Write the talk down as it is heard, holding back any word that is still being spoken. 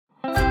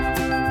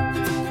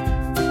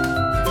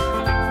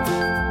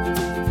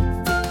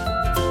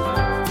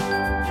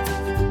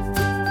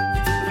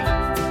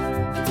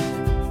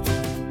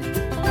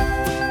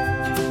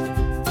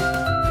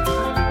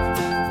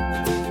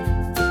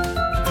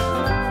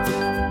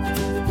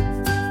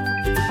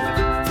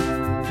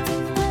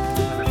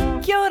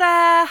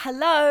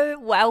Hello,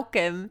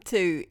 welcome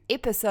to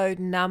episode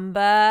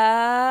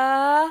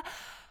number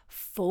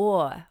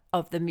 4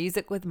 of the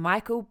Music with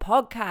Michael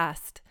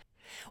podcast.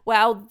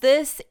 Well,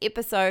 this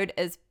episode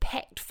is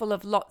packed full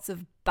of lots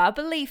of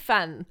bubbly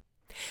fun.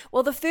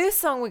 Well, the first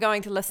song we're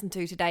going to listen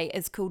to today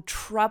is called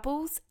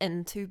Troubles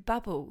into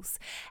Bubbles,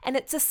 and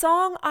it's a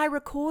song I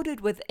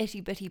recorded with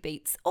Itty Bitty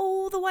Beats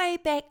all the way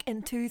back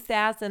in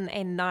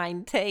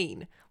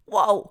 2019.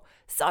 Whoa,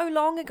 so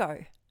long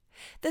ago.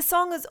 The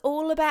song is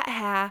all about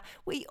how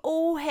we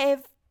all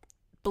have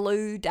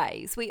blue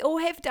days. We all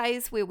have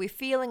days where we're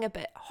feeling a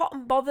bit hot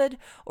and bothered,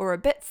 or a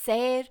bit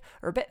sad,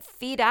 or a bit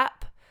fed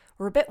up,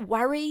 or a bit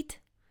worried.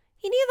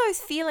 Any of those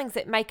feelings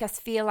that make us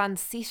feel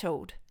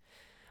unsettled.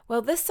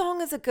 Well, this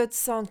song is a good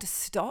song to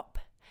stop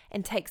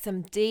and take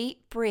some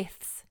deep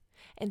breaths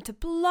and to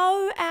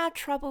blow our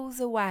troubles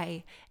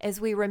away as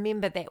we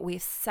remember that we're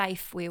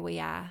safe where we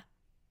are.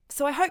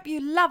 So I hope you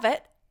love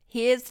it.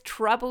 Here's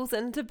Troubles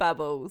into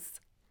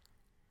Bubbles.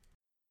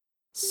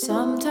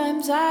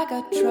 Sometimes I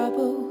got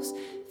troubles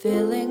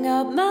filling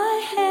up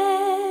my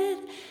head,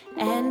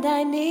 and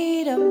I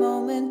need a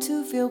moment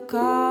to feel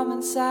calm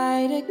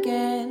inside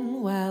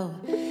again.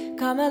 Well,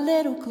 come a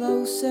little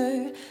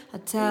closer, I'll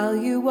tell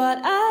you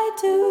what I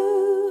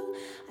do.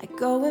 I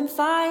go and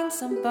find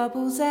some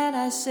bubbles and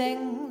I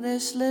sing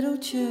this little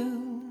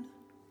tune.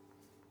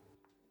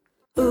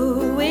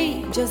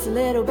 Ooh-wee, just a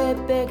little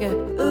bit bigger.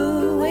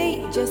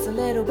 Ooh-wee, just a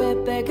little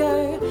bit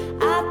bigger.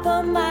 I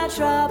put my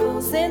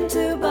troubles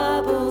into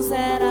bubbles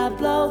and I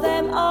blow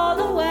them all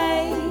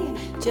away.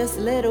 Just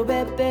a little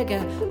bit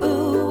bigger.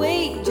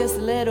 Ooh-wee, just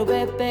a little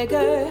bit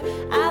bigger.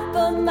 I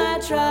put my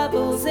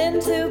troubles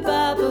into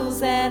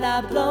bubbles and I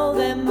blow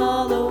them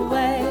all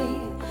away.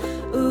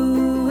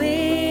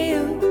 Ooh-wee,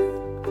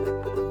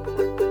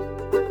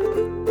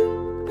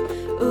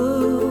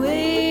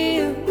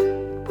 ooh-wee,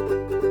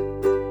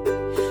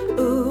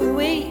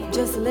 ooh-wee,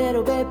 just a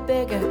little bit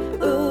bigger.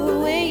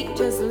 Ooh-wee,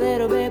 just a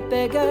little bit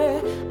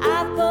bigger.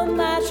 I put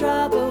my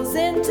troubles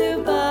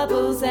into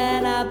bubbles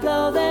and I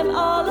blow them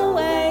all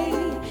away.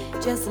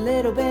 Just a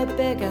little bit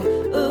bigger,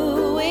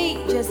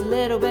 ooh-wee, just a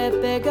little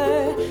bit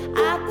bigger.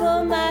 I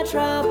put my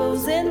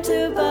troubles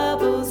into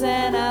bubbles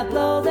and I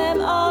blow them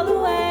all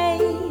away.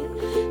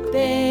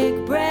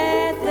 Big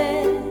breath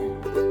in,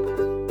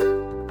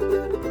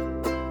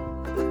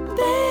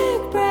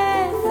 big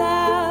breath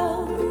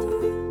out.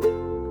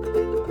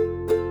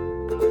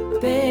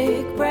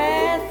 Big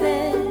breath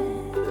in,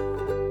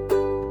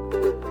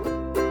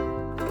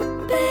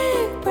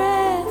 big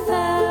breath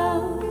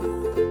out.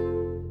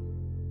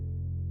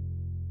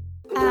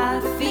 I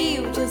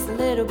feel just a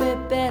little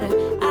bit better.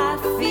 I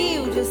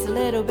feel just a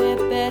little bit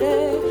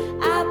better.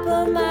 I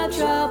put my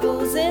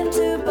troubles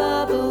into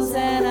bubbles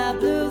and I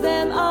blew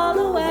them all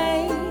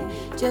away.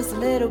 Just a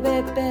little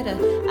bit better.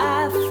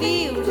 I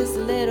feel just a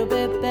little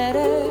bit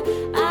better.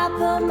 I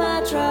put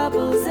my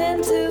troubles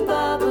into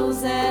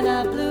bubbles and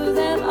I blew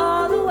them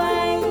all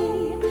away.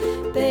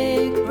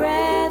 Big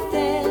breath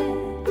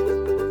in,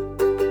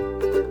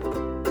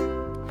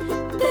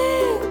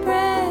 big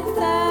breath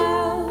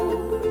out.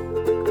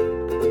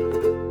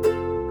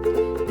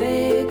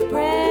 Big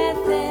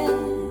breath in,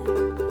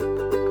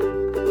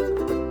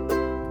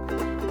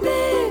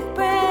 big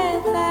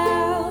breath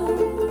out,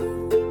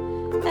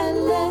 and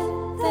let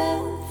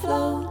them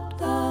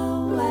float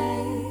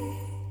away.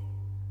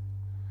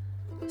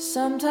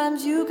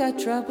 Sometimes you got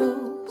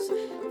troubles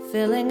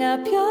filling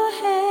up your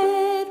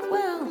head.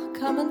 Well,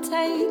 come and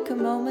take a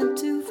moment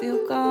to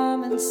feel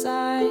calm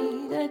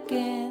inside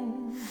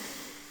again.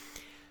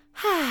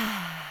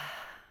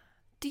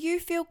 Do you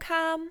feel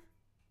calm?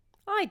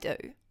 I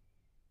do.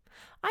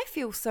 I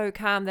feel so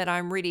calm that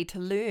I'm ready to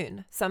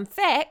learn some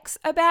facts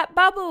about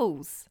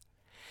bubbles.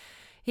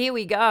 Here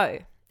we go.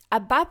 A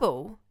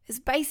bubble is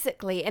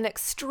basically an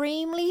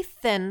extremely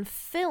thin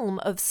film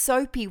of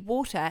soapy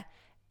water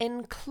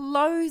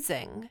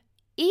enclosing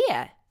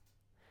air.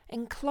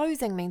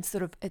 Enclosing means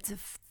it's a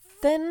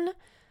thin,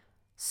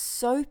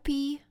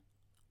 soapy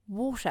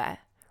water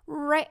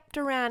wrapped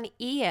around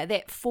air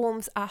that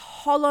forms a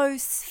hollow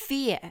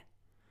sphere.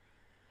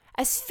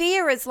 A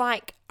sphere is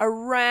like a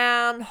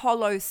round,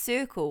 hollow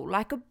circle,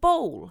 like a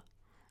ball.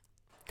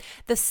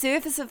 The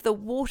surface of the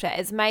water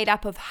is made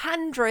up of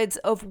hundreds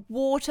of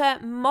water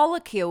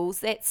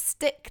molecules that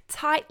stick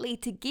tightly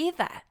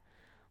together.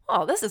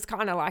 Oh, this is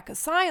kind of like a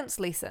science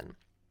lesson.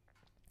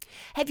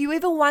 Have you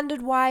ever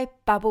wondered why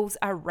bubbles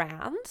are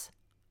round?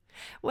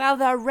 Well,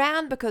 they're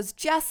round because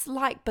just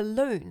like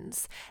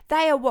balloons,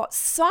 they are what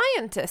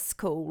scientists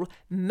call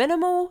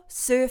minimal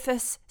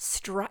surface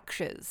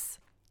structures.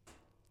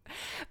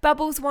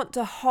 Bubbles want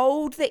to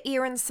hold the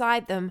air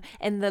inside them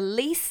in the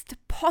least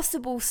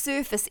possible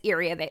surface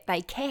area that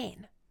they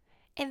can.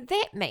 And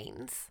that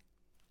means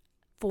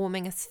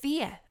forming a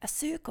sphere, a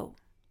circle.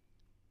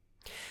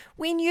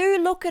 When you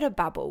look at a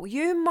bubble,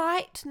 you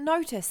might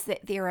notice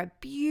that there are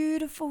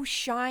beautiful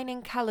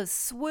shining colours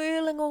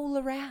swirling all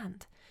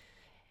around.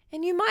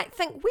 And you might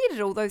think, where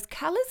did all those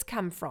colours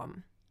come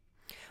from?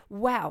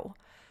 Well,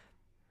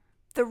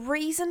 The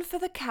reason for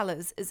the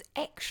colours is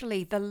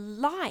actually the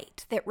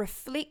light that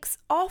reflects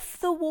off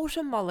the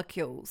water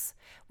molecules,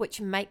 which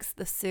makes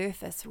the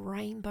surface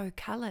rainbow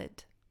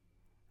coloured.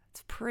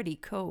 It's pretty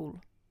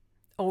cool.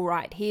 All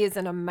right, here's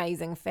an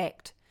amazing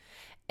fact.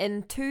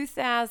 In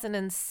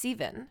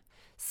 2007,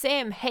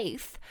 Sam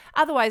Heath,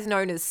 otherwise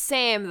known as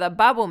Sam the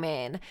Bubble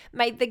Man,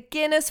 made the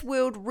Guinness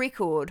World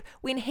Record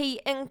when he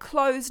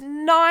enclosed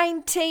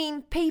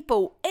 19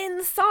 people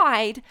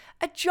inside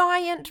a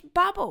giant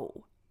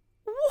bubble.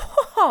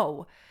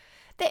 Whoa!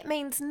 That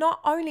means not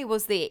only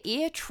was there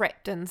air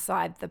trapped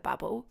inside the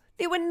bubble,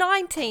 there were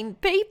 19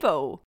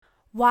 people.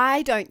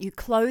 Why don't you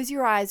close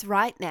your eyes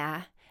right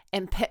now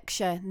and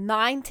picture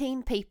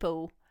 19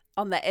 people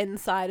on the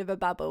inside of a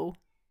bubble?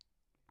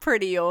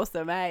 Pretty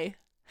awesome, eh?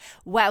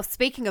 Well,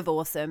 speaking of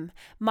awesome,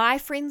 my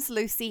friends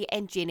Lucy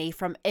and Jenny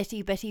from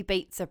Itty Bitty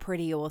Beats are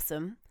pretty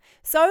awesome.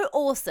 So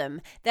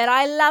awesome that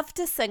I love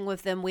to sing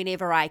with them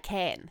whenever I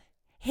can.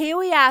 Here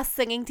we are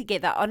singing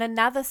together on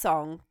another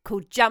song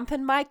called Jump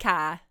in My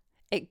Car.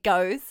 It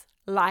goes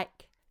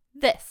like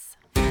this.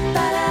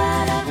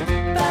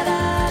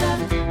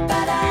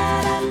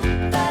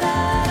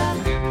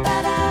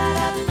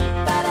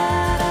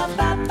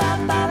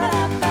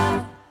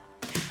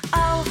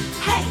 Oh,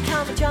 hey,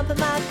 come and jump in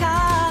my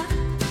car.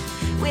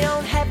 We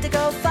don't have to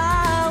go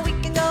far. We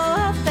can go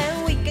up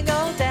and we can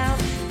go down,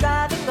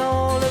 driving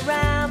all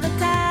around the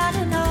town.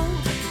 And oh,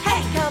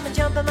 hey, come and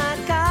jump in my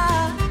car.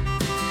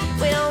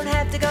 We don't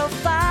have to go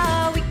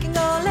far. We can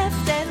go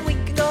left and we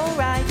can go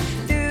right,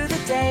 through the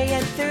day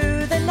and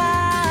through the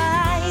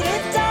night.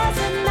 It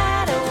doesn't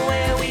matter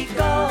where we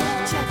go.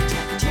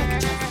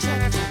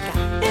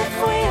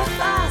 If we are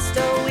fast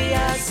or we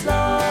are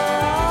slow,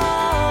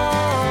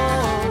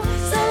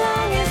 so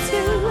long as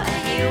you are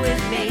here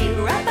with me,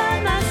 right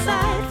by my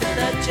side for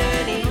the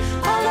journey.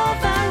 All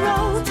of our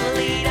roads will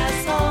lead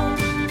us home.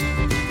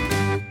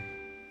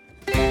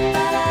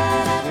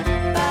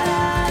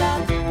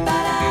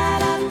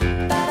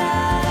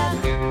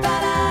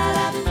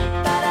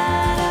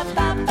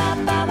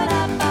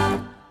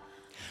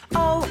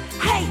 Oh,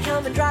 hey,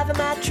 come and drive in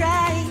my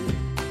train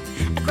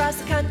across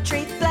the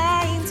country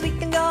plains. We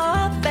can go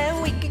up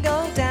and we can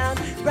go down,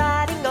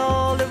 riding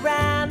all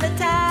around the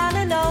town.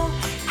 And oh,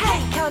 hey,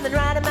 come and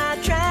ride in my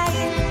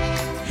train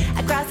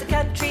across the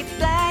country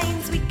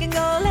plains. We can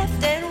go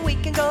left and we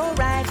can go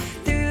right,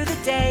 through the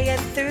day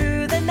and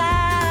through the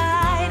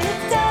night.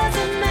 It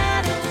doesn't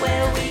matter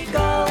where we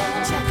go.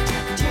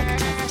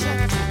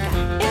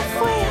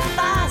 If we are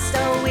fast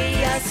or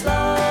we are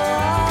slow,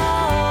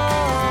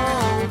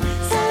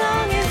 so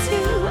long as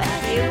you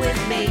are here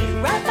with me,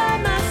 right by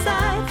my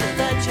side for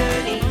the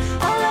journey.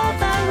 All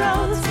of our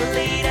roads will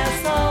lead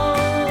us home.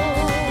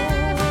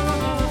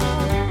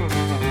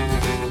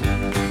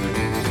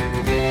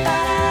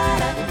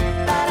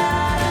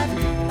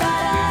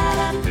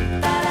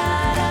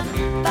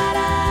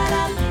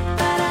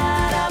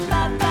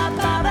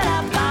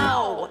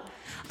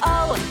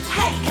 Oh,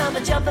 hey, come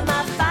and jump in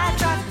my fire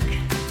truck.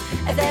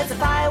 If there's a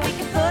fire, we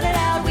can put it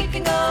out. We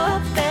can go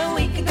up and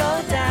we can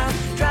go down,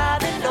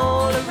 driving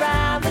all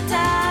around the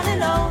town.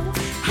 And oh,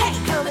 hey,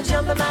 come and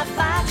jump in my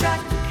fire truck.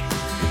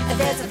 If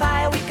there's a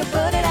fire, we can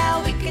put it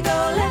out. We can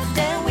go left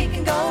and we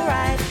can go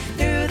right,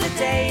 through the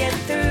day and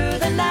through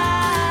the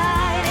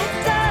night.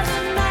 It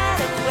doesn't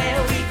matter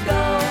where we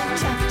go.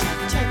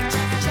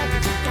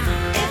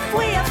 If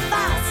we are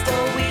fast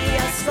or we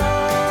are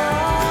slow,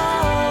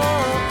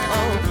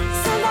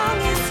 so long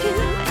as you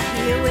are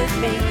here with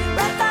me,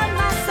 right by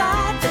my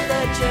side for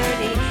the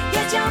journey.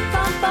 You jump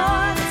on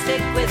board and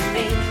stick with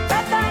me,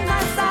 right by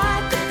my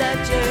side for the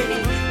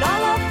journey. And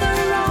all of the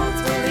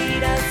roads will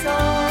lead us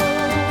home.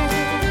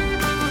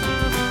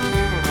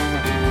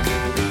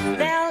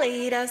 They'll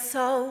lead us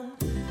home.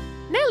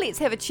 Now let's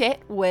have a chat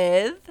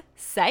with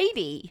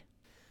Sadie.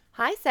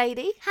 Hi,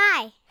 Sadie.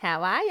 Hi.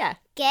 How are you?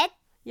 Good.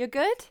 You're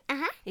good?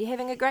 Uh-huh. Are you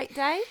having a great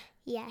day?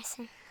 Yes.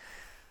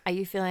 How are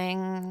you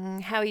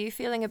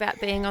feeling about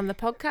being on the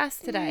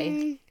podcast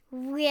today?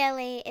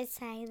 Really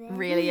excited.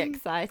 Really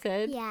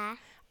excited? Yeah.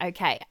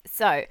 Okay,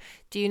 so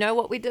do you know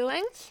what we're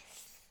doing?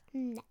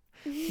 No.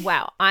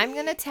 Well, I'm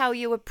going to tell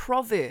you a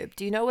proverb.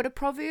 Do you know what a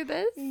proverb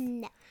is?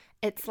 No.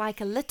 It's like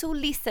a little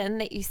lesson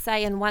that you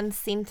say in one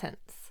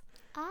sentence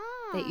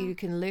that you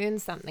can learn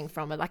something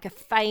from, like a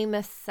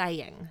famous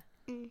saying.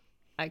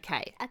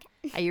 Okay.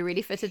 Okay. Are you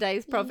ready for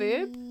today's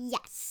proverb?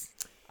 Yes.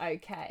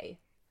 Okay.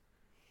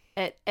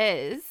 It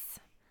is,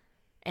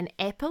 an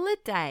apple a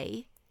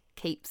day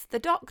keeps the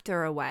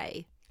doctor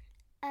away.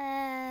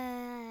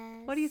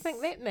 What do you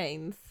think that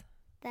means?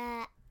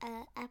 That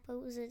apple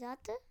was a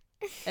doctor?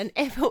 An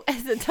apple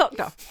is a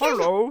doctor.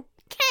 Hello.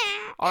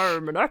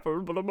 I'm an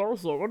apple, but I'm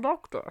also a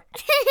doctor.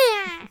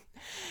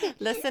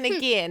 Listen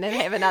again and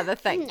have another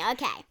think.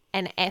 Okay.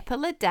 An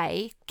apple a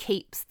day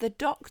keeps the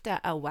doctor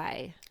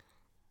away.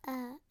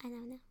 I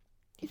don't know.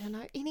 You don't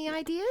know? Any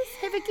ideas?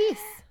 Have a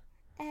guess.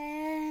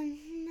 No.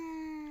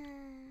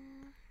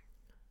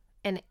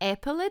 An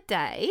apple a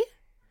day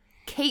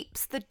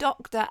keeps the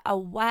doctor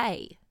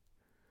away.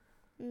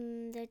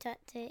 The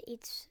doctor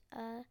eats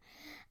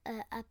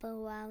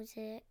apple while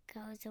it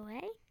goes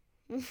away.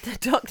 The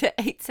doctor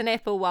eats an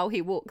apple while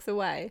he walks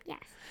away. Yes.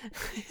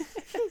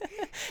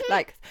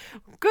 Like,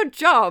 good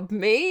job,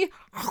 me.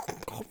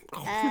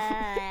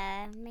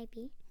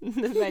 Maybe.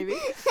 Maybe.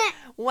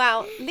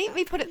 Well, let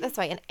me put it this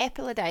way. An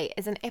apple a day.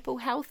 Is an apple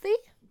healthy?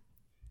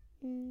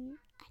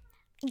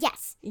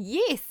 Yes.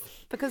 Yes.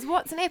 Because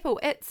what's an apple?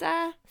 It's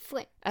a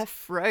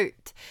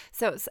fruit.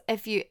 So it's,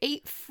 if you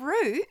eat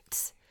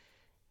fruit,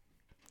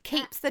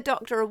 keeps the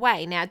doctor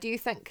away. Now, do you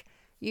think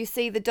you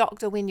see the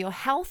doctor when you're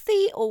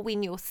healthy or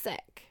when you're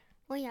sick?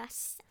 Oh,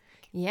 yes.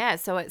 Yeah,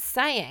 so it's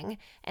saying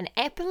an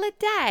apple a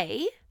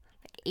day,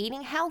 like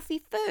eating healthy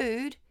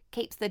food,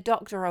 keeps the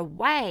doctor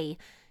away.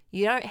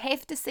 You don't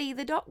have to see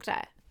the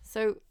doctor.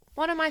 So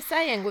what am I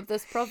saying with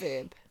this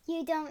proverb?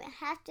 You don't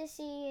have to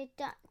see your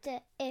doctor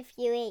if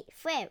you eat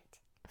fruit.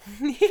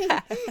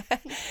 Yeah.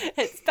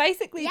 It's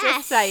basically Yes.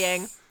 just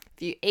saying if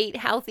you eat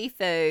healthy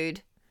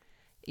food,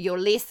 you're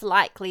less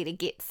likely to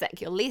get sick.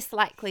 You're less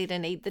likely to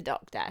need the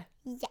doctor.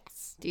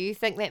 Yes. Do you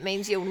think that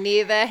means you'll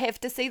never have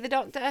to see the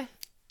doctor?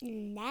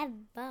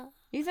 Never.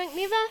 You think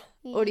never?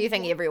 Or do you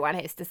think everyone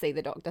has to see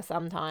the doctor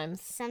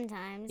sometimes?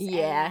 Sometimes.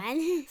 Yeah.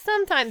 everyone.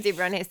 Sometimes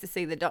everyone has to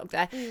see the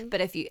doctor.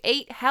 But if you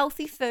eat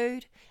healthy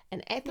food,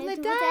 an apple a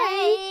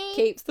day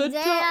keeps the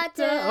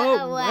doctor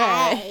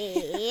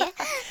away.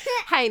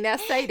 Hey, now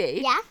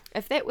Sadie, Yeah?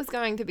 if that was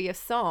going to be a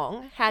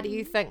song, how do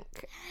you think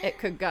it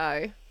could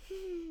go?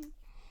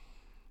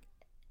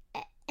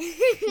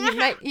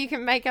 You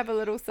can make up a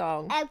little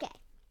song. Okay.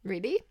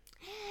 Ready?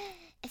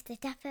 If the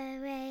doctor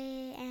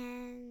away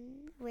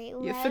and wait,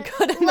 You've what-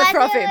 forgotten the what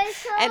proverb. it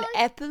was An called?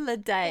 apple a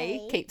day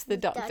Day keeps the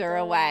doctor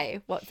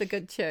away. What's a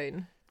good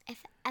tune?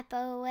 If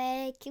apple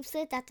away keeps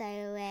the doctor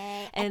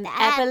away. An If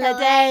the apple a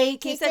day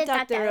keeps the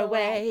doctor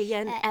away.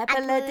 An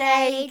apple a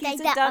day keeps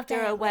the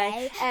doctor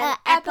away. An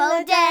apple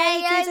a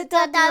day keeps the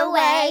doctor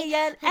away.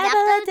 An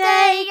apple a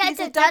day keeps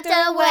the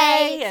doctor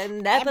away.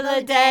 An apple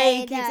a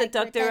day keeps the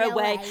doctor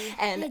away.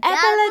 An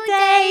apple a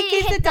day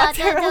keeps the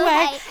doctor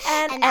away.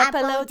 An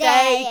apple a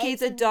day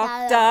keeps the doctor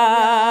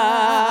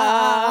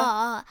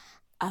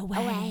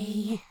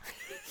away.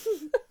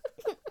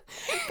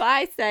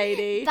 Bye,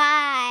 Sadie.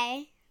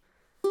 Bye.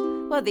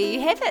 Well, there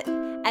you have it.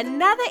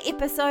 Another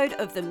episode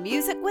of the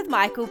Music with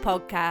Michael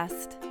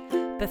podcast.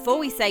 Before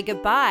we say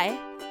goodbye,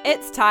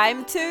 it's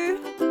time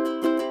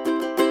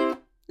to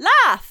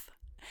laugh.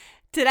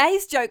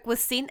 Today's joke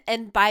was sent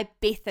in by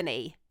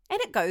Bethany,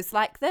 and it goes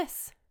like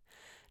this.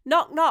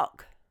 Knock,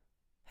 knock.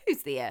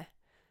 Who's there?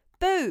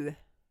 Boo.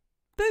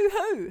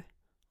 Boo-hoo.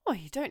 Oh,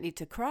 you don't need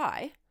to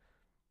cry.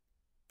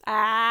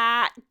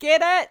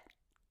 Get it?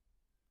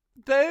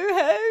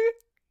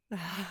 Boo-hoo.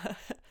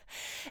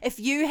 If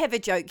you have a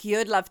joke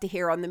you'd love to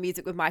hear on the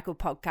Music with Michael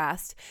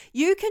podcast,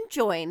 you can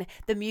join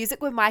the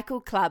Music with Michael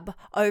Club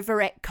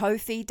over at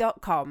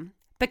Ko-fi.com.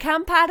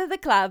 Become part of the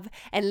club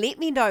and let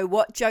me know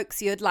what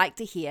jokes you'd like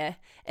to hear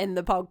in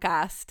the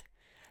podcast.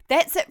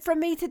 That's it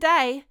from me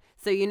today,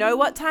 so you know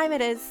what time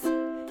it is.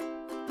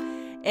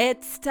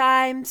 It's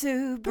time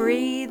to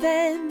breathe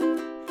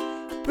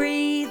in,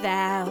 breathe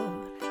out.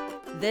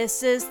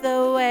 This is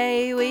the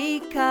way we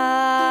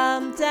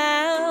calm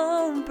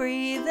down.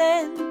 Breathe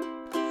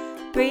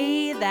in,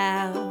 breathe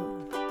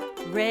out,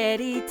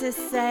 ready to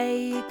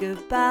say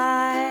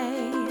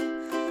goodbye.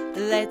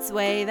 Let's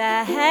wave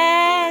our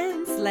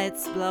hands,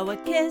 let's blow a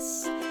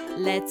kiss.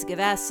 Let's give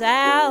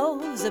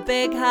ourselves a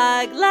big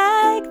hug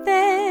like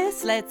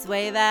this. Let's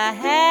wave our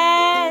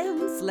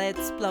hands,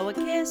 let's blow a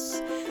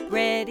kiss.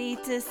 Ready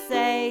to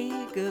say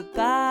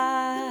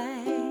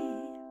goodbye.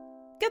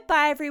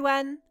 Goodbye,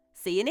 everyone.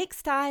 See you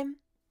next time.